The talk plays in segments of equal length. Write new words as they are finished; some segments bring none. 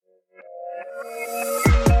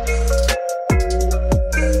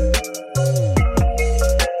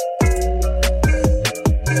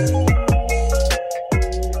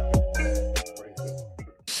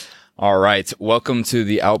right. Welcome to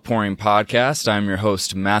the Outpouring Podcast. I'm your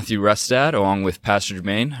host, Matthew Restad, along with Pastor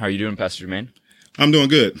Jermaine. How are you doing, Pastor Jermaine? I'm doing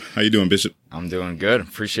good. How you doing, Bishop? I'm doing good.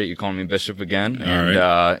 Appreciate you calling me Bishop again. All and,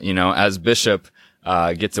 right. As Bishop,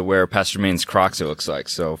 I get to wear Pastor Jermaine's Crocs, it looks like.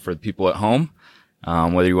 So for the people at home,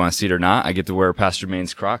 whether you want to see it or not, I get to wear Pastor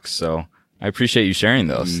Jermaine's Crocs. So I appreciate you sharing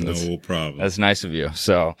those. No problem. That's nice of you.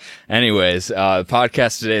 So anyways, the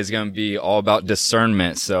podcast today is going to be all about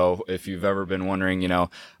discernment. So if you've ever been wondering,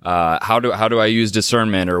 how do I use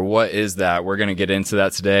discernment, or what is that? We're going to get into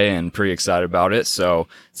that today and pretty excited about it. So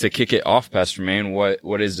to kick it off, Pastor Jermaine,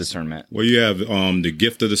 what is discernment? Well, you have the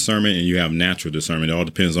gift of discernment and you have natural discernment. It all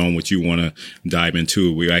depends on what you want to dive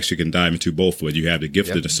into. We actually can dive into both, but you have the gift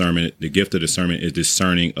of discernment. The gift of discernment is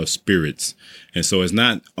discerning of spirits. And so it's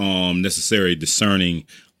not necessarily discerning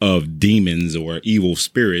of demons or evil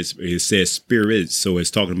spirits. It says spirits. So it's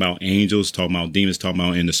talking about angels, talking about demons, talking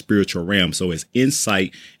about in the spiritual realm. So it's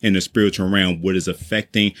insight in the spiritual realm, what is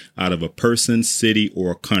affecting out of a person, city,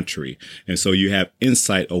 or a country. And so you have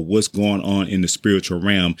insight of what's going on in the spiritual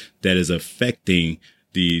realm that is affecting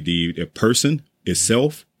the person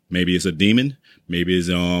itself. Maybe it's a demon. Maybe it's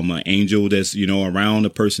an angel that's around a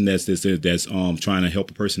person that's trying to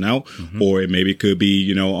help a person out, or it could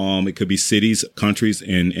be it could be cities, countries,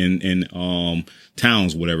 and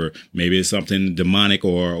towns, whatever. Maybe it's something demonic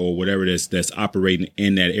or whatever that's operating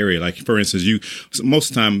in that area. Like for instance, most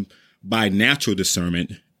of the time by natural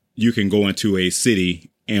discernment, you can go into a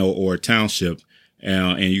city or a township.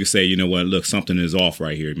 And you can say, you know what, look, something is off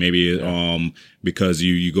right here. Maybe because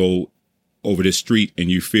you go over the street and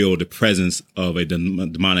you feel the presence of a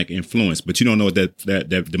demonic influence, but you don't know what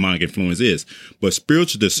that demonic influence is. But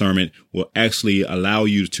spiritual discernment will actually allow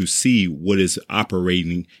you to see what is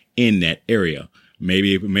operating in that area.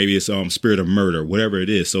 Maybe it's spirit of murder, whatever it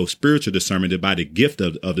is. So spiritual discernment, by the gift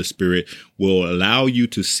of the Spirit, will allow you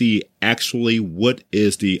to see actually what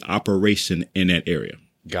is the operation in that area.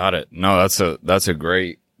 Got it. No, that's a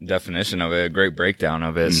great definition of it, a great breakdown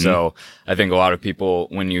of it. So I think a lot of people,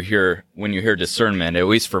 when you hear discernment, at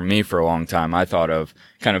least for me for a long time, I thought of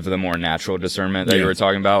kind of the more natural discernment that you were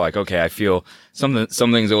talking about. Like, okay, I feel something's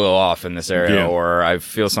a little off in this area, or I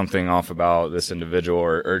feel something off about this individual,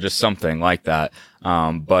 or just something like that.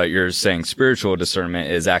 But you're saying spiritual discernment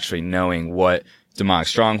is actually knowing what demonic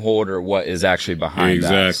stronghold or what is actually behind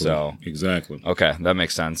that. So exactly. Okay, that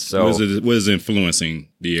makes sense. So what is influencing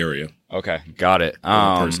the area? Okay, got it.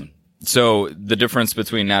 Person. So the difference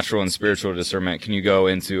between natural and spiritual discernment, can you go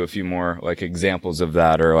into a few more like examples of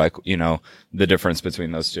that, or like, the difference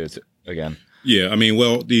between those two again? Yeah, I mean,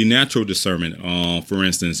 well, the natural discernment, for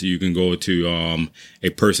instance, you can go to a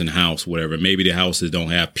person's house, whatever. Maybe the houses don't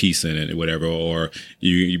have peace in it, whatever,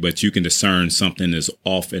 but you can discern something is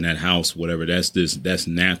off in that house, whatever. That's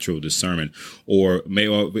natural discernment. Or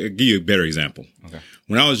maybe I'll give you a better example. Okay.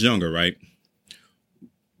 When I was younger, right,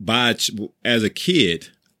 as a kid,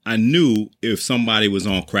 I knew if somebody was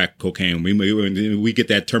on crack cocaine. We get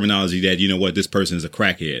that terminology that, this person is a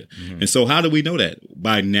crackhead. And so how do we know that?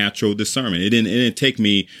 By natural discernment. It didn't take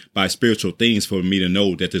me by spiritual things for me to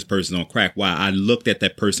know that this person is on crack. Why? I looked at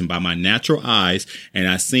that person by my natural eyes, and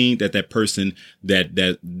I seen that person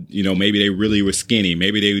that maybe they really were skinny.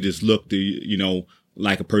 Maybe they just looked,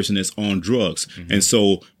 like a person that's on drugs. And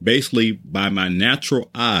so basically by my natural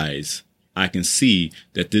eyes, I can see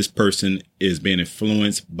that this person is being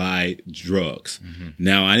influenced by drugs.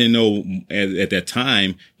 Now, I didn't know at that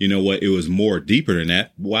time, it was more deeper than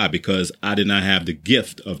that. Why? Because I did not have the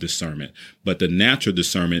gift of discernment. But the natural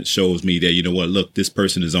discernment shows me that, look, this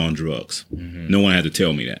person is on drugs. No one had to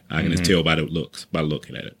tell me that. I can just tell by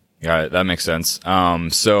looking at it. Yeah, that makes sense.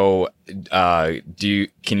 So,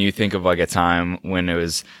 can you think of like a time when it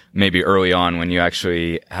was maybe early on when you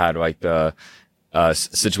actually had like the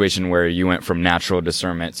situation where you went from natural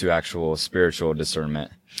discernment to actual spiritual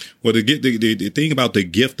discernment? Well, the thing about the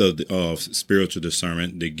gift of spiritual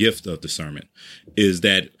discernment, the gift of discernment, is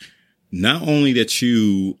that not only that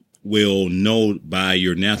you will know by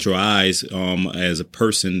your natural eyes as a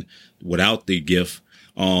person without the gift,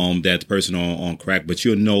 that the person on crack, but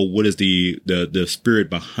you'll know what is the spirit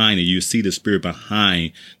behind it. You see the spirit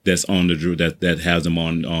behind that's on that has them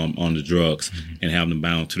on the drugs and have them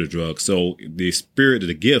bound to the drugs. So the spirit of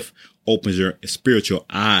the gift opens your spiritual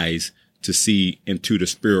eyes to see into the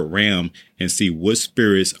spirit realm and see what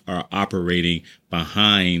spirits are operating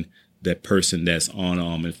behind that person that's on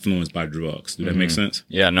influenced by drugs. Does that make sense?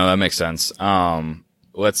 Yeah, no, that makes sense.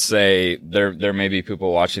 let's say there may be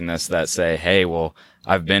people watching this that say, hey, well,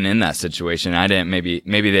 I've been in that situation. Maybe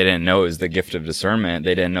they didn't know it was the gift of discernment.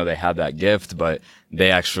 They didn't know they had that gift, but they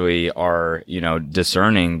actually are,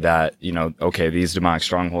 discerning that, okay, these demonic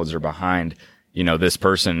strongholds are behind, this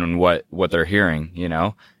person and what they're hearing,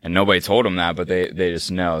 and nobody told them that, but they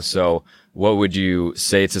just know. So what would you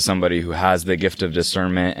say to somebody who has the gift of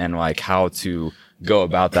discernment and like how to go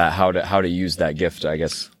about that, how to use that gift, I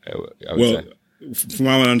guess I would say. From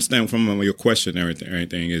what I understand from your question,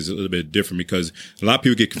 everything is a little bit different because a lot of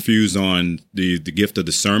people get confused on the gift of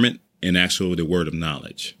discernment and actually the word of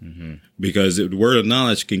knowledge. Mm-hmm. Because the word of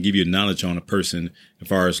knowledge can give you knowledge on a person as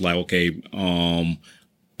far as like, okay,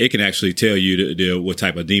 it can actually tell you what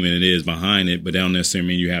type of demon it is behind it, but that don't necessarily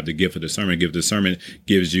mean you have the gift of discernment. Gift of discernment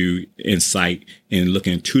gives you insight in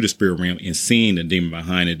looking into the spirit realm and seeing the demon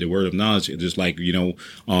behind it. The word of knowledge is just like,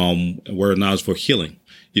 word of knowledge for healing.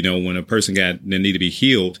 When a person they need to be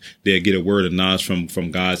healed, they'll get a word of knowledge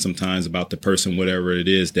from God sometimes about the person, whatever it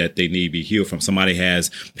is that they need to be healed from. Somebody has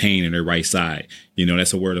pain in their right side.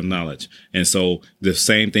 That's a word of knowledge. And so the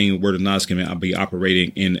same thing, word of knowledge can be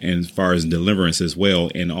operating in as far as deliverance as well.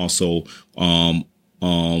 And also,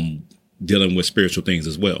 dealing with spiritual things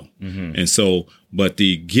as well. Mm-hmm. And so, but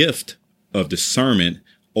the gift of discernment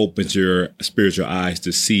opens your spiritual eyes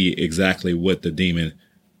to see exactly what the demon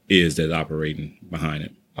is that's operating behind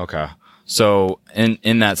it. Okay. So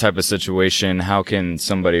in that type of situation, how can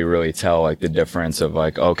somebody really tell like the difference of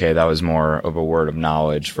like, okay, that was more of a word of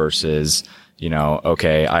knowledge versus,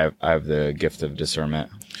 okay, I have the gift of discernment.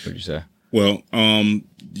 What would you say? Well,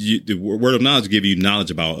 the word of knowledge give you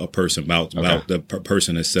knowledge about a person, about the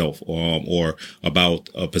person itself, or about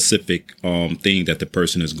a specific thing that the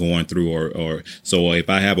person is going through, or so if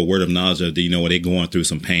I have a word of knowledge of they're going through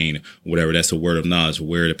some pain, or whatever, that's a word of knowledge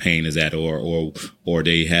where the pain is at, or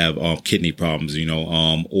they have kidney problems,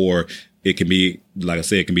 or it can be, like I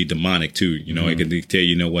said, it can be demonic too. Mm-hmm. It can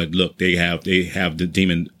tell what, look, they have the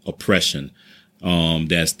demon oppression,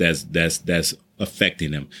 that's affecting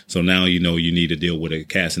them. So now you need to deal with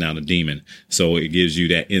casting out a demon. So it gives you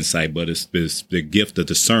that insight, but it's the gift of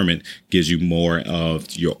discernment gives you more of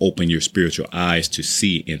open your spiritual eyes to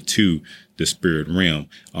see into the spirit realm.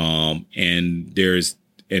 And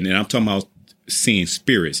I'm talking about seeing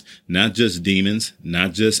spirits, not just demons,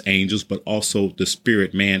 not just angels, but also the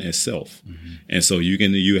spirit man itself. Mm-hmm. And so you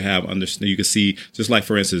can see, just like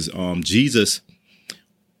for instance, Jesus,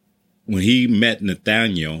 when he met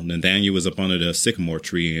Nathaniel was up under the sycamore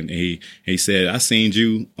tree, and he said, I seen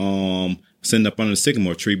you sitting up under the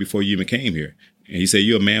sycamore tree before you even came here. And he said,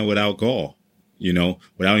 you're a man without gall,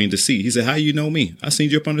 without any deceit. He said, how you know me? I seen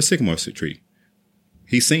you up under the sycamore tree.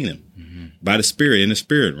 He seen him by the spirit in the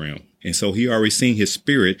spirit realm. And so he already seen his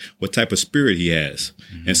spirit, what type of spirit he has.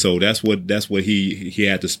 Mm-hmm. And so that's what he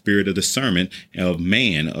had, the spirit of discernment of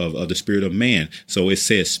man, of the spirit of man. So it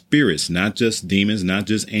says spirits, not just demons, not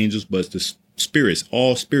just angels, but the spirits,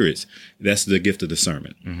 all spirits. That's the gift of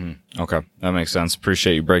discernment. Mm-hmm. Okay. That makes sense.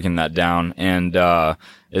 Appreciate you breaking that down. And,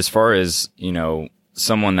 as far as, a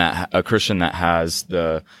Christian that has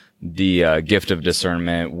the gift of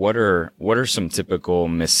discernment, what are some typical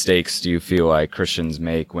mistakes do you feel like Christians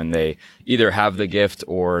make when they either have the gift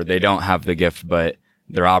or they don't have the gift, but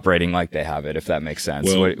they're operating like they have it, if that makes sense?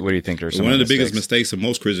 Well, what do you think are some one of the mistakes? biggest mistakes that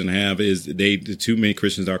most Christians have is too many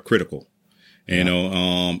Christians are critical,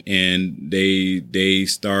 and they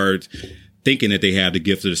start thinking that they have the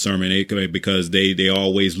gift of discernment because they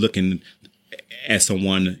always looking at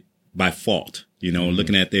someone by fault.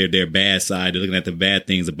 Looking at their bad side, they're looking at the bad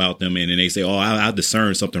things about them, and then they say, "Oh, I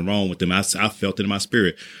discern something wrong with them. I felt it in my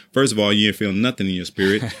spirit." First of all, you ain't feeling nothing in your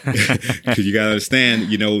spirit, because you gotta understand,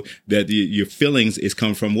 that your feelings is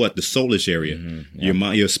come from what? The soulish area. Mm-hmm.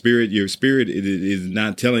 Yeah. Your spirit is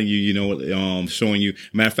not telling you, showing you.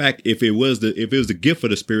 Matter of fact, if it was the gift of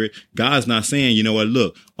the spirit, God's not saying, you know what?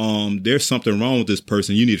 Look, there's something wrong with this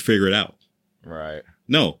person. You need to figure it out. Right.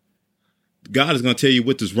 No. God is going to tell you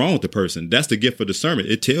what is wrong with the person. That's the gift of discernment.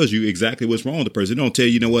 It tells you exactly what's wrong with the person. It don't tell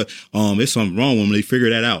you, there's something wrong when they figure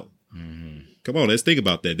that out. Mm-hmm. Come on, let's think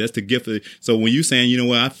about that. That's the gift. So when you saying,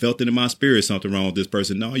 I felt it in my spirit, something wrong with this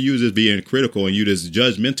person. No, you just being critical and you just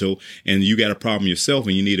judgmental, and you got a problem yourself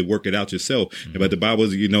and you need to work it out yourself. Mm-hmm. But the Bible,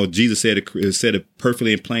 Jesus said it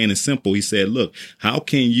perfectly and plain and simple. He said, look, how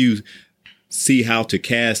can you see how to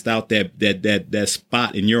cast out that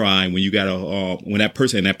spot in your eye when you got that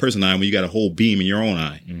person eye, when you got a whole beam in your own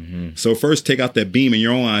eye. Mm-hmm. So first take out that beam in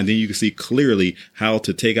your own eye, and then you can see clearly how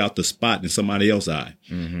to take out the spot in somebody else's eye.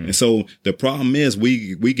 Mm-hmm. And so the problem is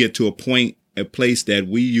we get to a point a place that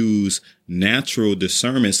we use natural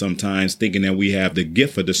discernment sometimes, thinking that we have the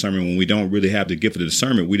gift of discernment when we don't really have the gift of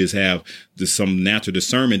discernment. We just have some natural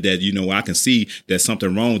discernment that, I can see that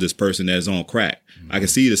something wrong with this person that's on crack. I can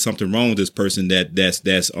see there's something wrong with this person that's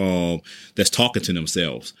talking to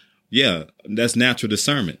themselves. Yeah, that's natural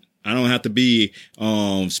discernment. I don't have to be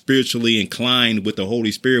spiritually inclined with the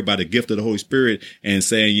Holy Spirit by the gift of the Holy Spirit and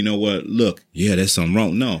saying, you know what, look, yeah, there's something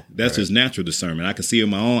wrong. No, that's just natural discernment. I can see it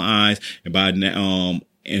with my own eyes, and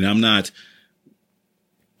and I'm not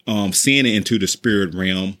seeing it into the spirit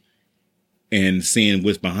realm and seeing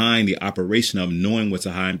what's behind the operation of knowing what's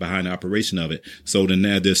behind the operation of it. So then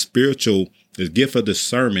the gift of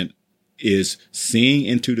discernment is seeing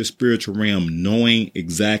into the spiritual realm, knowing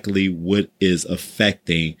exactly what is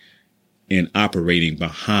affecting and operating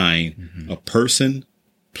behind a person,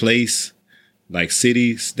 place, like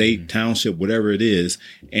city, state, township, whatever it is.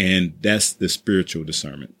 And that's the spiritual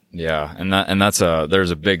discernment. Yeah. And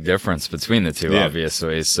there's a big difference between the two,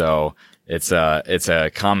 obviously. So it's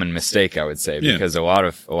a common mistake, I would say, because a lot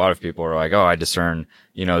of people are like, oh, I discern,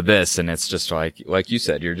 this, and it's just like you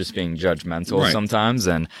said, you're just being judgmental sometimes.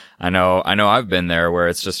 And I know I've been there where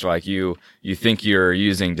it's just like you think you're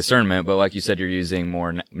using discernment, but like you said, you're using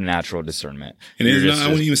more natural discernment. And I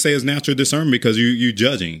wouldn't even say it's natural discernment because you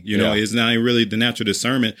judging, it's not really the natural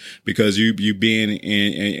discernment because you being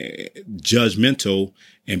judgmental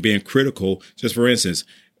and being critical. Just for instance,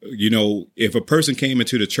 if a person came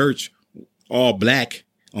into the church all black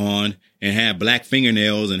on and had black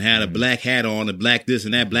fingernails and had a black hat on and black this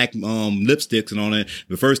and that, black lipsticks and all that,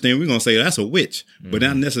 the first thing we're going to say, that's a witch. But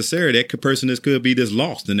not necessarily. That person could be just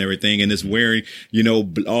lost and everything and is wearing,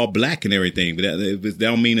 all black and everything. But that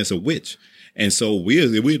don't mean it's a witch. And so we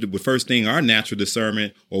the first thing, our natural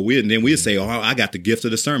discernment, then we'd say, oh, I got the gift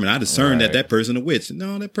of discernment. I discern that person a witch.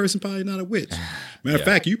 No, that person probably not a witch. Matter of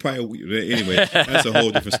fact, you probably, anyway, that's a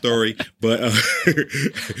whole different story. But,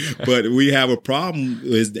 but we have a problem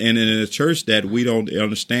in a church that we don't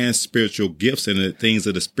understand spiritual gifts and the things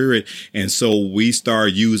of the spirit. And so we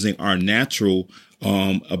start using our natural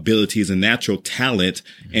abilities and natural talent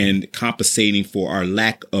and compensating for our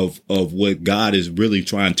lack of what God is really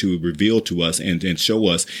trying to reveal to us and show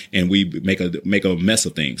us. And we make a mess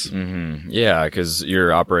of things. Yeah. Cause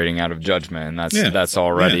you're operating out of judgment, and that's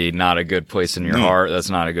already not a good place in your heart.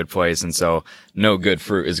 That's not a good place. And so no good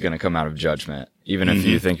fruit is going to come out of judgment. Even if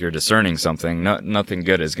you think you're discerning something, nothing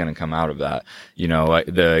good is going to come out of that. Like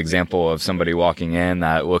the example of somebody walking in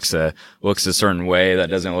that looks a certain way that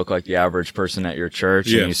doesn't look like the average person at your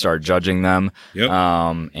church, and you start judging them.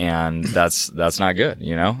 And that's not good.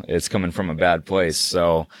 It's coming from a bad place.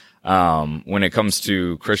 So, when it comes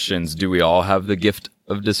to Christians, do we all have the gift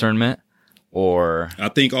of discernment? Or I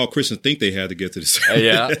think all Christians think they have the gift of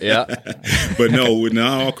discernment. Yeah. But no,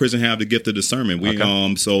 not all Christians have the gift of discernment.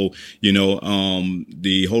 The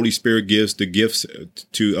Holy Spirit gives the gifts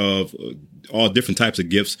of all different types of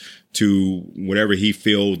gifts to whatever he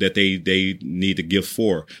feels that they need the gift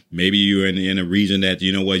for. Maybe you're in a region that,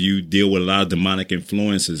 you deal with a lot of demonic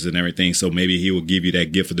influences and everything. So maybe he will give you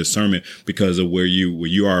that gift of discernment because of where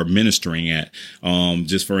you are ministering at.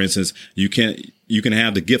 Just for instance, you can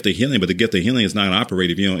have the gift of healing, but the gift of healing is not going to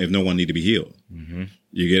operate if no one need to be healed.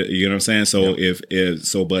 You get what I'm saying? So if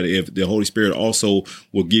the Holy Spirit also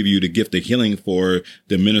will give you the gift of healing for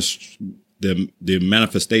the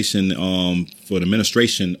manifestation, for the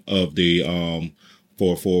ministration of the,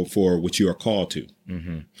 for what you are called to.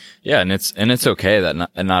 Yeah. And it's okay that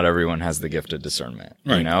not everyone has the gift of discernment.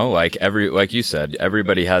 Right. Like you said,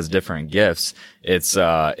 everybody has different gifts.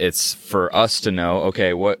 It's for us to know,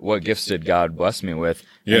 okay, what gifts did God bless me with?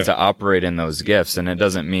 And to operate in those gifts. And it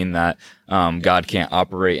doesn't mean that, God can't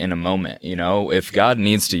operate in a moment. If God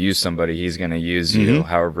needs to use somebody, he's going to use you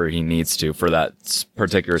however he needs to for that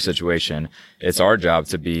particular situation. It's our job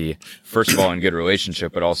to be, first of all, in good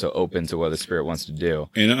relationship, but also open to what the Spirit wants to do.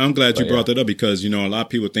 And I'm glad you brought that up because, a lot of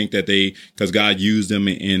people think that because God used them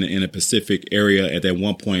in a specific area at that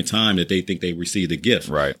one point in time that they think they received a gift.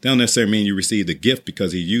 Right. That don't necessarily mean you received the gift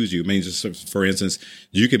because he used you. It means, just for instance,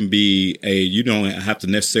 you don't have to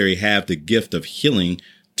necessarily have the gift of healing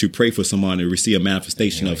to pray for someone to receive a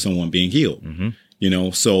manifestation of someone being healed.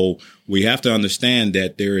 So we have to understand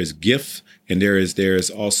that there is gift and there is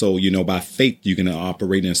also, by faith, you can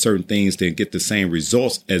operate in certain things to get the same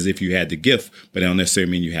results as if you had the gift, but that don't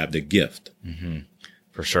necessarily mean you have the gift.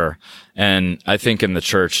 For sure. And I think in the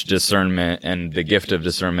church, discernment and the gift of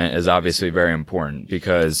discernment is obviously very important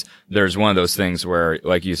because there's one of those things where,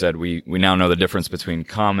 like you said, we now know the difference between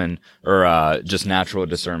common or just natural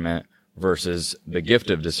discernment versus the gift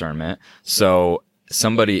of discernment. So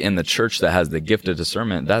somebody in the church that has the gift of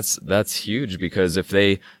discernment, that's huge, because if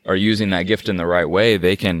they are using that gift in the right way,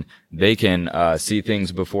 they can see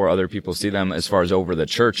things before other people see them, as far as over the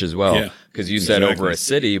church as well. Because you said over a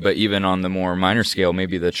city, but even on the more minor scale,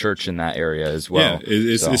 maybe the church in that area as well. Yeah,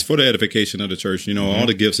 it's for the edification of the church. All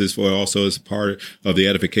the gifts is for also as part of the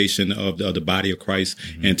edification of the body of Christ,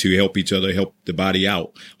 and to help each other, help the body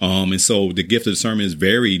out. And so the gift of discernment is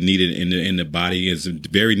very needed in the body, is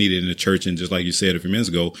very needed in the church. And just like you said a few minutes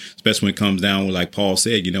ago, especially when it comes down, like Paul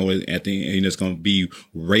said, at the end, it's going to be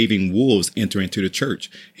raving wolves enter into the church.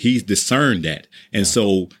 He's discerned that. And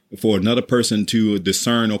so for another person to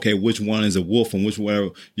discern, okay, which one is a wolf and which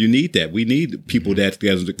one, you need that. We need people that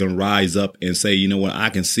are going to rise up and say, you know what, I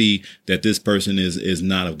can see that this person is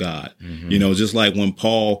not of God. Just like when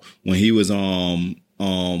Paul, when he was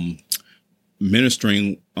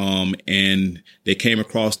ministering, and they came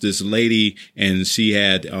across this lady, and she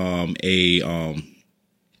had the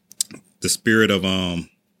spirit of oh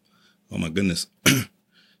my goodness.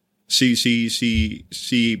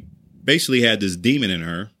 she basically had this demon in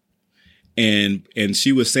her, and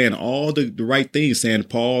she was saying all the right things, saying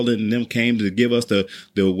Paul and them came to give us the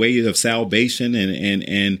way of salvation,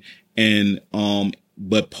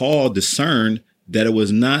 but Paul discerned that it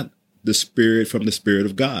was not the spirit from the Spirit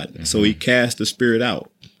of God. So he cast the spirit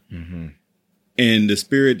out. And the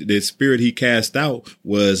spirit he cast out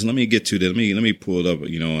was, let me get to that. Let me pull it up.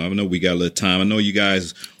 I know we got a little time. I know you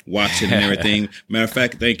guys watching and everything. Matter of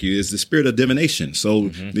fact, thank you. It's the spirit of divination. So,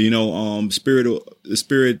 the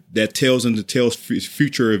spirit that tells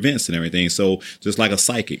future events and everything. So just like a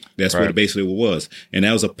psychic, that's what it basically was. And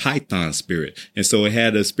that was a python spirit. And so it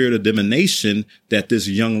had a spirit of divination that this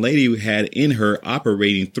young lady had in her,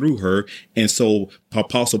 operating through her. And so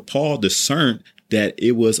Apostle Paul discerned that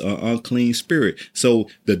it was an unclean spirit. So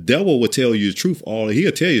the devil will tell you the truth.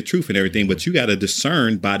 He'll tell you the truth and everything, but you got to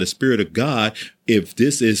discern by the Spirit of God if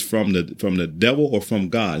this is from the devil or from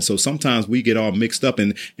God. So sometimes we get all mixed up,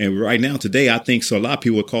 and right now today, I think so. A lot of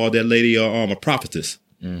people would call that lady a prophetess.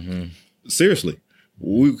 Seriously.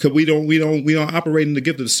 We don't operate in the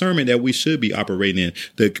gift of discernment that we should be operating in.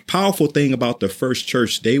 The powerful thing about the first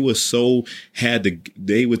church, they had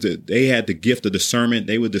the gift of discernment.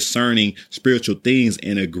 They were discerning spiritual things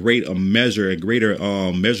in a greater measure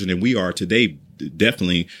than we are today.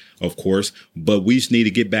 Definitely, of course, but we just need to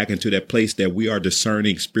get back into that place that we are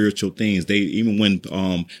discerning spiritual things. Even when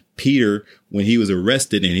Peter, when he was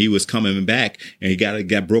arrested and he was coming back and he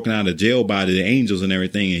got broken out of jail by the angels and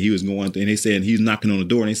everything, and he was going, and they said he's knocking on the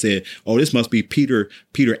door, and they said, "Oh, this must be Peter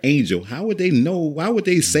Angel." How would they know? Why would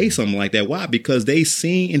they say something like that? Why? Because they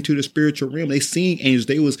seen into the spiritual realm. They seen angels.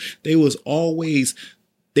 They was always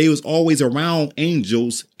around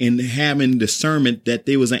angels and having discernment that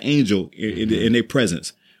there was an angel in their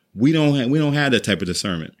presence. We don't have that type of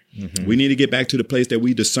discernment. We need to get back to the place that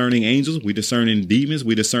we discerning angels, we discerning demons,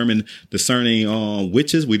 we discerning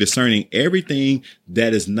witches, we discerning everything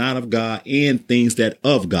that is not of God and things that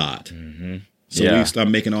of God. So we stop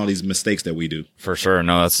making all these mistakes that we do. For sure.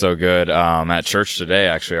 No, that's so good. At church today,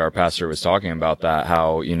 actually, our pastor was talking about that,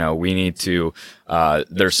 how, we need to,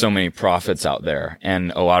 there's so many prophets out there,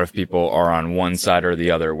 and a lot of people are on one side or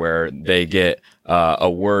the other, where they get a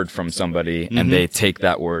word from somebody and they take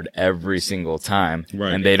that word every single time,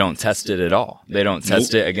 and they don't test it at all. They don't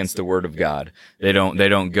test it against the word of God. They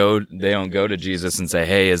don't go to Jesus and say,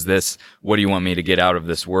 "Hey, what do you want me to get out of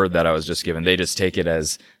this word that I was just given?" They just take it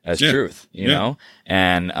as truth, you know?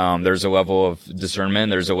 And there's a level of discernment.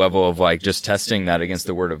 There's a level of just testing that against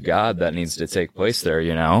the word of God that needs to take place there,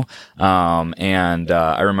 And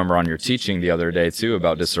I remember on your teaching the other day too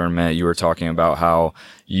about discernment, you were talking about how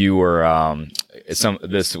you were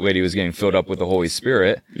this lady was getting filled up with the Holy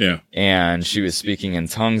Spirit. And she was speaking in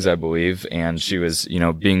tongues, I believe, and she was,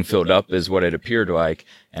 being filled up is what it appeared like,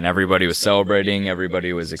 and everybody was celebrating,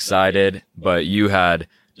 everybody was excited, but you had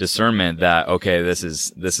discernment that, okay, this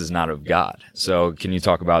is not of God. So can you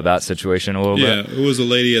talk about that situation a little bit? Yeah, it was a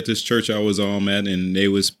lady at this church I was at, and they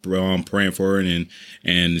was praying for her,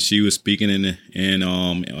 and she was speaking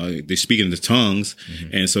they speaking in the tongues,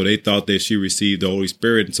 and so they thought that she received the Holy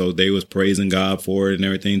Spirit, and so they was praising God for it and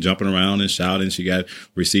everything, jumping around and shouting. She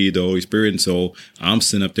received the Holy Spirit, and so I'm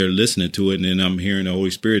sitting up there listening to it, and then I'm hearing the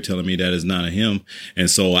Holy Spirit telling me that it's not of Him, and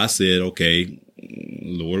so I said, okay,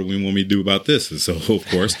 Lord, what do you want me to do about this? And so, of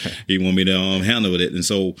course, He want me to handle it. And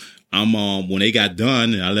so I'm when they got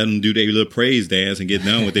done, I let them do their little praise dance and get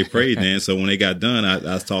done with their praise dance. So when they got done,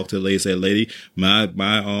 I talked to the lady, said, "Lady,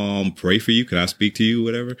 my pray for you. Can I speak to you,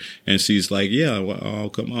 whatever?" And she's like, "Yeah,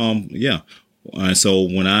 come yeah." So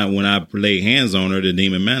when I lay hands on her, the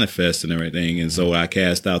demon manifests and everything. And so I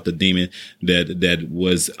cast out the demon that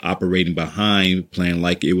was operating behind, playing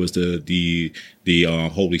like it was the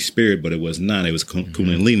Holy Spirit, but it was not. It was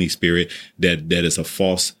Kundalini spirit that is a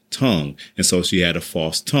false tongue. And so she had a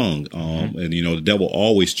false tongue. And the devil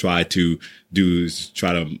always try to do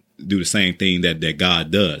the same thing that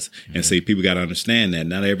God does. And so people got to understand that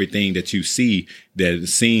not everything that you see that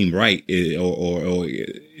seem right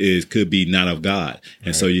could be not of God.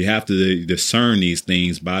 And so you have to discern these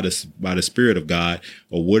things by the Spirit of God,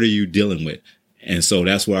 or what are you dealing with? And so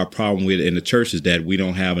that's what our problem with in the church is, that we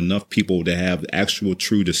don't have enough people to have actual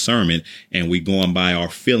true discernment, and we going by our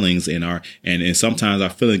feelings and sometimes our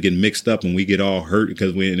feelings get mixed up and we get all hurt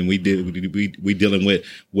because we dealing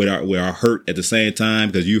with our hurt at the same time,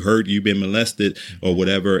 because you've been molested or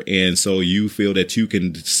whatever. And so you feel that you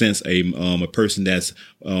can sense a person that's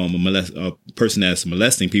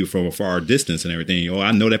molesting people from a far distance and everything. Oh,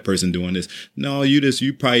 I know that person doing this. No, you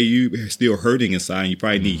still hurting inside, and you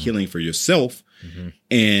probably need healing for yourself.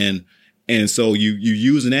 And so you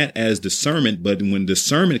using that as discernment. But when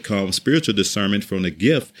discernment comes, spiritual discernment from the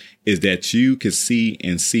gift, is that you can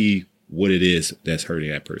see what it is that's hurting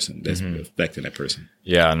that person, that's affecting that person.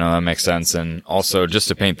 Yeah, no, that makes sense. And also, just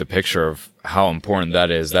to paint the picture of how important that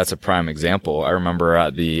is, that's a prime example. I remember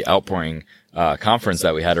at the Outpouring conference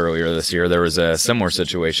that we had earlier this year, there was a similar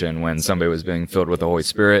situation when somebody was being filled with the Holy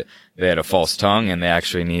Spirit. They had a false tongue, and they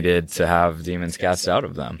actually needed to have demons cast out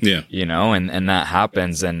of them. Yeah. And that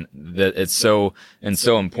happens. And it's so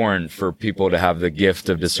important for people to have the gift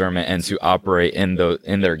of discernment and to operate in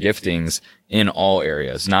their giftings in all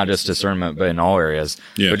areas, not just discernment, but in all areas.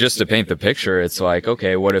 Yeah. But just to paint the picture, it's like,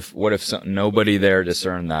 okay, what if nobody there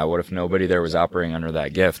discerned that? What if nobody there was operating under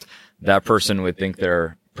that gift? That person would think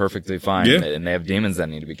they're perfectly fine, and they have demons that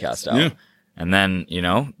need to be cast out. Yeah. And then,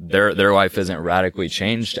 their life isn't radically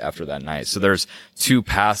changed after that night. So there's two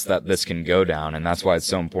paths that this can go down. And that's why it's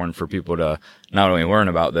so important for people to not only learn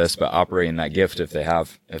about this, but operate in that gift if they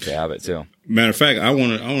have it too. Matter of fact, I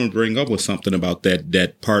want to bring up with something about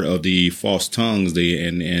that part of the false tongues,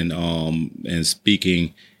 and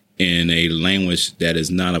speaking in a language that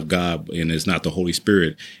is not of God and is not the Holy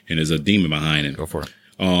Spirit, and is a demon behind it. Go for it.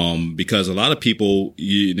 Because a lot of people,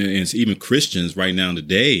 and even Christians right now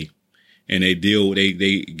today, and they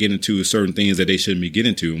get into certain things that they shouldn't be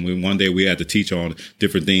getting into. And one day we had to teach on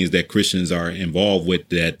different things that Christians are involved with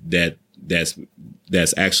that's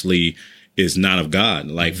actually is not of God.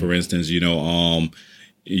 Like, for instance, yoga.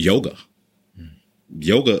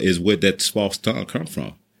 Yoga is where that false tongue come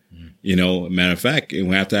from. Matter of fact,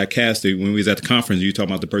 after I cast it, when we was at the conference, you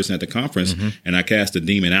talking about the person at the conference, and I cast the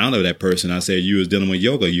demon out of that person. I said, you was dealing with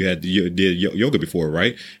yoga. You did yoga before,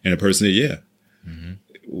 right? And the person said, yeah.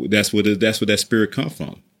 That's where that spirit come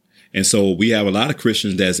from. And so we have a lot of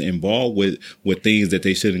Christians that's involved with things that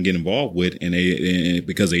they shouldn't get involved with, and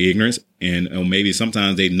because of ignorance, and maybe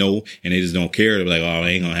sometimes they know and they just don't care. They're like, oh,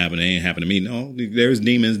 it ain't gonna happen. It ain't happening to me. No, there's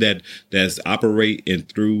demons that's operate in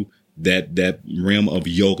through that realm of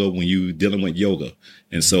yoga when you dealing with yoga.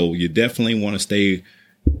 And so you definitely want to stay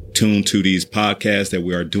tuned to these podcasts that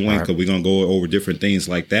we are doing, because we're going to go over different things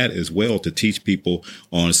like that as well, to teach people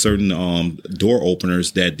on certain door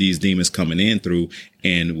openers that these demons coming in through,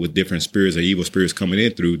 and with different spirits or evil spirits coming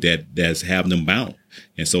in through that's having them bound.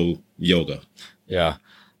 And so yoga. Yeah.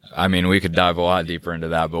 I mean, we could dive a lot deeper into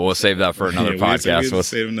that, but we'll save that for another podcast. We'll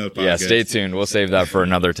save another podcast. Yeah, stay tuned. We'll save that for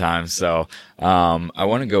another time. So, I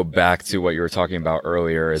want to go back to what you were talking about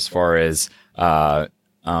earlier, as far as,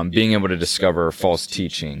 being able to discover false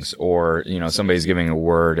teachings, or, somebody's giving a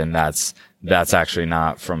word and that's actually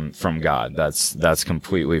not from God. That's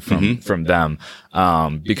completely from them.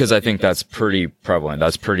 Because I think that's pretty prevalent.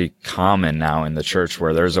 That's pretty common now in the church,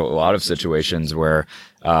 where there's a lot of situations where,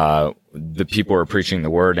 the people are preaching the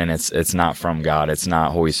word and it's not from God. It's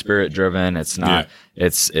not Holy Spirit driven. It's not,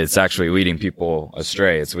 it's actually leading people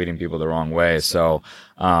astray. It's leading people the wrong way. So,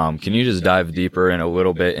 can you just dive deeper in a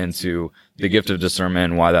little bit into the gift of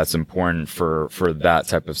discernment and why that's important for that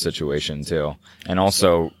type of situation too? And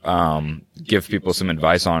also, give people some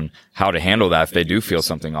advice on how to handle that if they do feel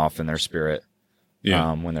something off in their spirit,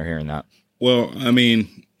 when they're hearing that. Well, I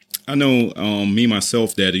mean, I know, me,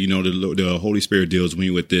 myself, that, the Holy Spirit deals with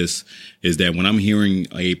me with this, is that when I'm hearing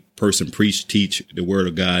a person teach the word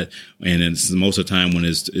of God, and it's most of the time when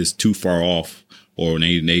it's too far off, or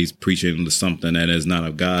when they preaching something that is not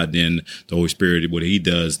of God, then the Holy Spirit, what he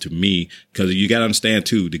does to me, because you got to understand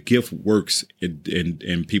too, the gift works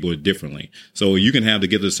in people differently. So you can have the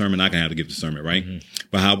gift of discernment, I can have the gift of discernment, right?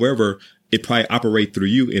 But however, it probably operate through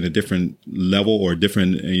you in a different level or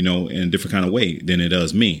different, in a different kind of way than it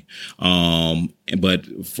does me. But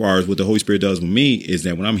as far as what the Holy Spirit does with me is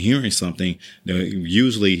that when I'm hearing something,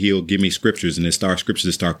 usually he'll give me scriptures and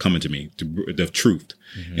scriptures start coming to me, the truth,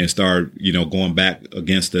 and start, going back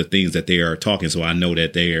against the things that they are talking. So I know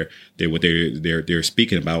that what they're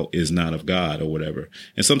speaking about is not of God or whatever.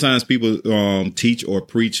 And sometimes people, teach or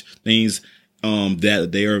preach things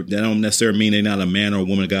that don't necessarily mean they're not a man or a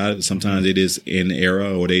woman of God. Sometimes it is in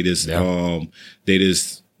error, or they just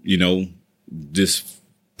just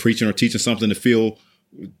preaching or teaching something to feel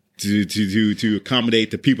to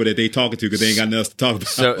accommodate the people that they talking to because they ain't got nothing else to talk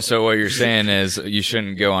about. So what you're saying is you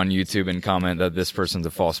shouldn't go on YouTube and comment that this person's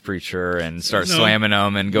a false preacher and start slamming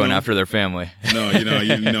them and going after their family. No,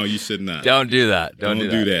 you should not. Don't do that. Don't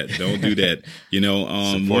do that. Don't do that.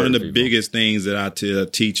 One of the biggest things that I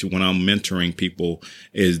teach when I'm mentoring people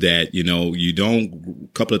is that, a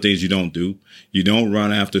couple of things you don't do. You don't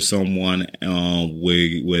run after someone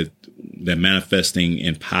with that manifesting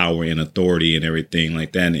in power and authority and everything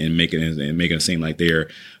like that, and making it seem like they're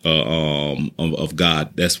of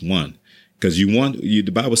God. That's one. Because the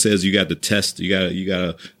Bible says you got to test.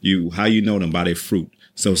 How you know them by their fruit.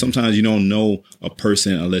 So sometimes you don't know a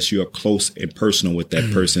person unless you are close and personal with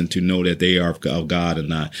that person to know that they are of God or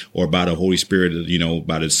not, or by the Holy Spirit,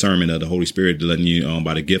 by the discernment of the Holy Spirit, letting you,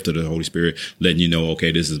 by the gift of the Holy Spirit, letting you know,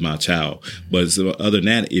 okay, this is my child. But other than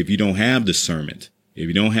that, if you don't have discernment,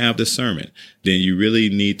 then you really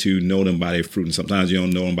need to know them by their fruit. And sometimes you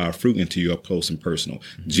don't know them by fruit until you're up close and personal.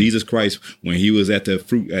 Jesus Christ, when he was at the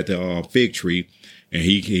fig tree, and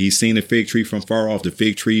he seen the fig tree from far off, the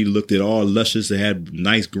fig tree looked at all luscious. It had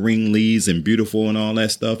nice green leaves and beautiful and all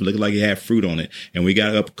that stuff. It looked like it had fruit on it. And we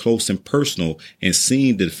got up close and personal and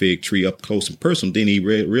seen the fig tree up close and personal. Then he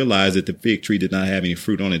realized that the fig tree did not have any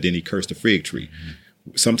fruit on it. Then he cursed the fig tree.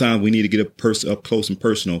 Sometimes we need to get up close and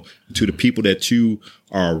personal to the people that you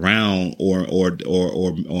are around or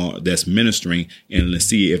that's ministering, and to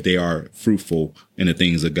see if they are fruitful in the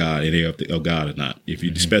things of God, and they are of God or not.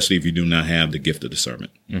 Especially if you do not have the gift of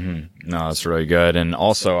discernment. Mm-hmm. No, that's really good. And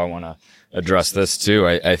also, I want to address this too.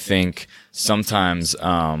 I think sometimes,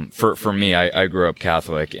 for me, I grew up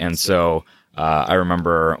Catholic, and so I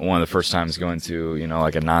remember one of the first times going to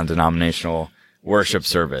like a non-denominational worship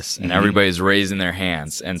service, and everybody's raising their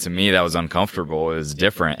hands. And to me, that was uncomfortable. It was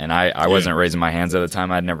different. And I wasn't raising my hands at the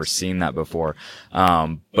time. I'd never seen that before.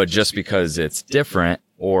 But just because it's different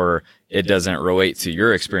or it doesn't relate to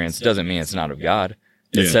your experience doesn't mean it's not of God.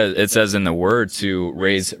 It says in the word to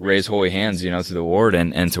raise holy hands, to the Lord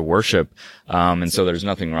and to worship. And so there's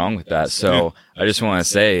nothing wrong with that. So I just want to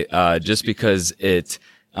say, just because it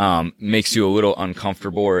makes you a little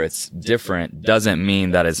uncomfortable or it's different doesn't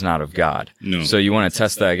mean that it's not of God. No. So you want to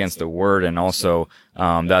test that against the word. And also,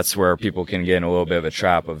 that's where people can get in a little bit of a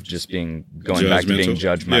trap of just going back to being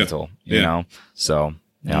judgmental, you know? So,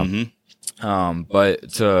 yeah. Mm-hmm.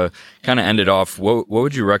 But to kind of end it off, what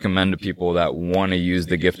would you recommend to people that want to use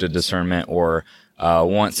the gift of discernment or,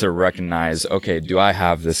 want to recognize, okay, do I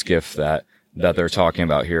have this gift that they're talking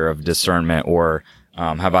about here of discernment, or,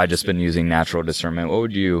 have I just been using natural discernment? What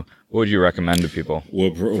would you recommend to people? Well,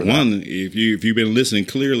 one, if you've been listening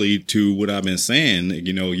clearly to what I've been saying,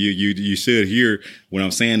 you should hear what I'm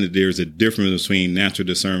saying, that there's a difference between natural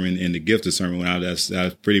discernment and the gift of discernment.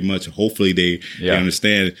 That's pretty much, hopefully they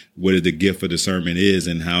understand what the gift of discernment is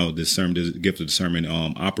and how the gift of discernment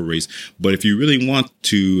operates. But if you really want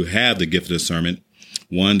to have the gift of discernment,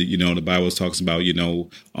 one, the Bible talks about,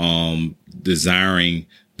 desiring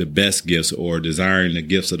the best gifts, or desiring the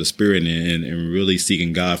gifts of the Spirit, and really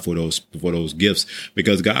seeking God for those gifts,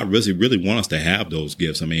 because God really wants us to have those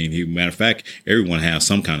gifts. I mean, matter of fact, everyone has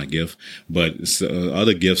some kind of gift, but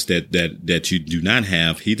other gifts that you do not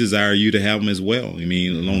have, He desires you to have them as well. I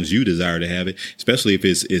mean, as long as you desire to have it, especially if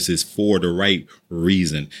it's for the right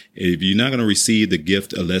reason. If you're not going to receive the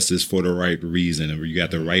gift unless it's for the right reason, or you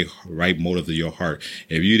got the right motive of your heart.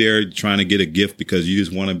 If you're there trying to get a gift because you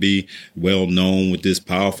just want to be well known with this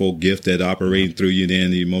powerful gift that operating through you,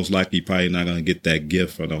 then you most likely probably not going to get that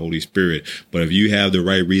gift from the Holy Spirit. But if you have the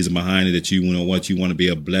right reason behind it, that you want to be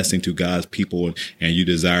a blessing to God's people, and you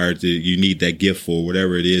need that gift for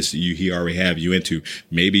whatever it is He already have you into.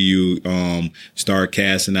 Maybe you start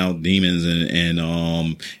casting out demons,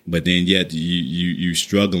 and but then yet you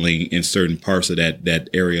struggling in certain parts of that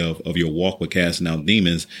area of your walk with casting out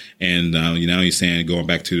demons, and you're saying, going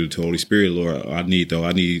back to the Holy Spirit, Lord, I need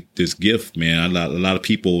this gift, man. A lot of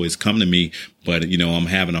people is come to me, but I'm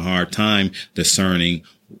having a hard time discerning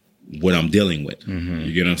what I'm dealing with. Mm-hmm.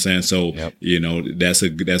 You get what I'm saying? So, that's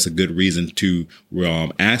a good reason to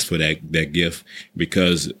ask for that gift,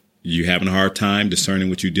 because you're having a hard time discerning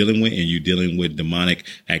what you're dealing with, and you're dealing with demonic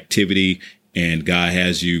activity, and God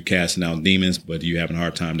has you casting out demons, but you're having a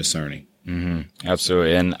hard time discerning. Mm-hmm.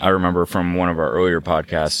 Absolutely. And I remember from one of our earlier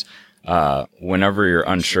podcasts, whenever you're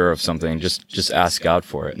unsure of something, just ask God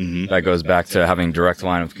for it. Mm-hmm. That goes back to having direct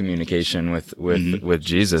line of communication with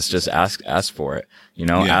Jesus. Just ask for it.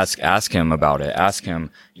 Ask him about it. Ask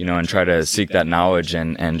him, and try to seek that knowledge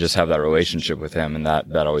and just have that relationship with him. And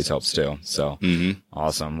that always helps too. So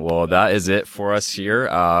awesome. Well, that is it for us here,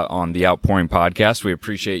 on the Outpouring podcast. We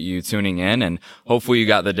appreciate you tuning in, and hopefully you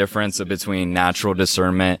got the difference between natural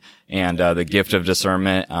discernment and the gift of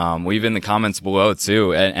discernment. Leave in the comments below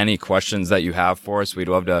too any questions that you have for us. We'd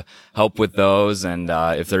love to help with those. And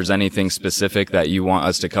if there's anything specific that you want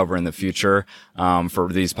us to cover in the future for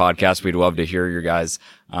these podcasts, we'd love to hear your guys'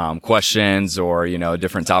 questions or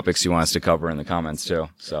different topics you want us to cover in the comments too.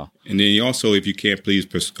 So, and then you also, if you can, please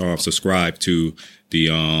subscribe to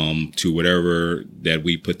the to whatever that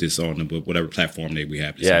we put this on, whatever platform that we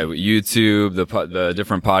have. YouTube, the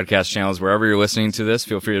different podcast channels, wherever you're listening to this,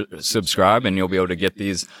 feel free to subscribe, and you'll be able to get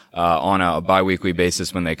these on a bi-weekly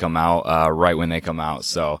basis when they come out, right when they come out.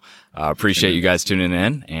 So appreciate you guys tuning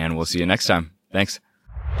in, and we'll see you next time. Thanks.